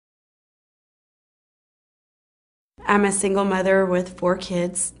I'm a single mother with 4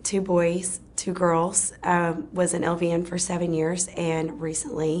 kids, 2 boys, 2 girls. Was an LVN for 7 years and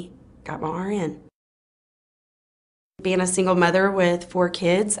recently got my RN. Being a single mother with 4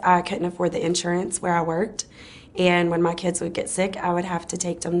 kids, I couldn't afford the insurance where I worked. And when my kids would get sick, I would have to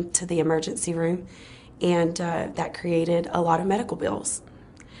take them to the emergency room. And that created a lot of medical bills.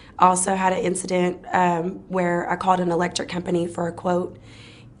 I also had an incident where I called an electric company for a quote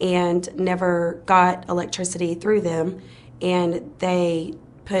and never got electricity through them, and they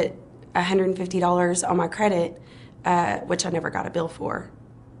put $150 on my credit, which I never got a bill for.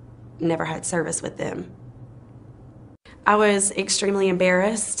 Never had service with them. I was extremely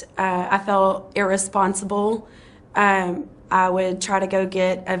embarrassed. I felt irresponsible. I would try to go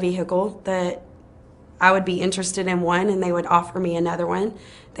get a vehicle that I would be interested in one, and they would offer me another one.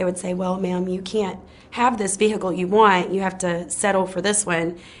 They would say, well, ma'am, you can't have this vehicle you want. You have to settle for this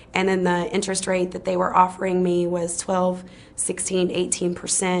one. And then the interest rate that they were offering me was 12, 16,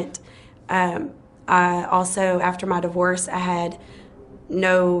 18%. I also, after my divorce, I had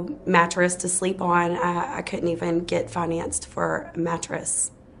no mattress to sleep on. I couldn't even get financed for a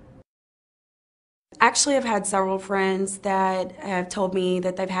mattress. Actually, I've had several friends that have told me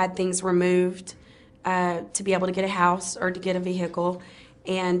that they've had things removed to be able to get a house or to get a vehicle,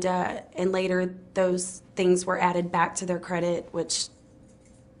 and later those things were added back to their credit, which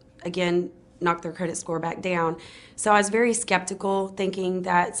again knocked their credit score back down. So I was very skeptical, thinking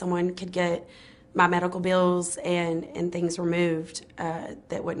that someone could get my medical bills and things removed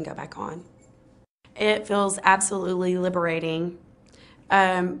that wouldn't go back on. It feels absolutely liberating.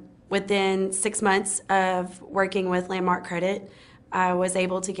 Within 6 months of working with Landmark Credit, I was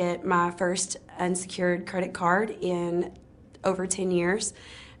able to get my first unsecured credit card in over 10 years.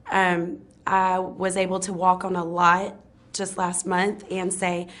 I was able to walk on a lot just last month and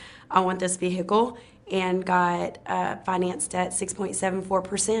say, I want this vehicle, and got financed at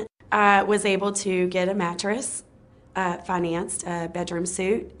 6.74%. I was able to get a mattress financed, a bedroom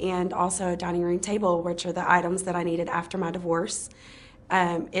suite, and also a dining room table, which are the items that I needed after my divorce.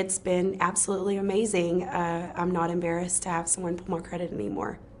 It's been absolutely amazing. I'm not embarrassed to have someone pull my credit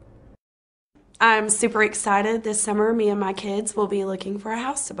anymore. I'm super excited. This summer, me and my kids will be looking for a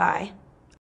house to buy.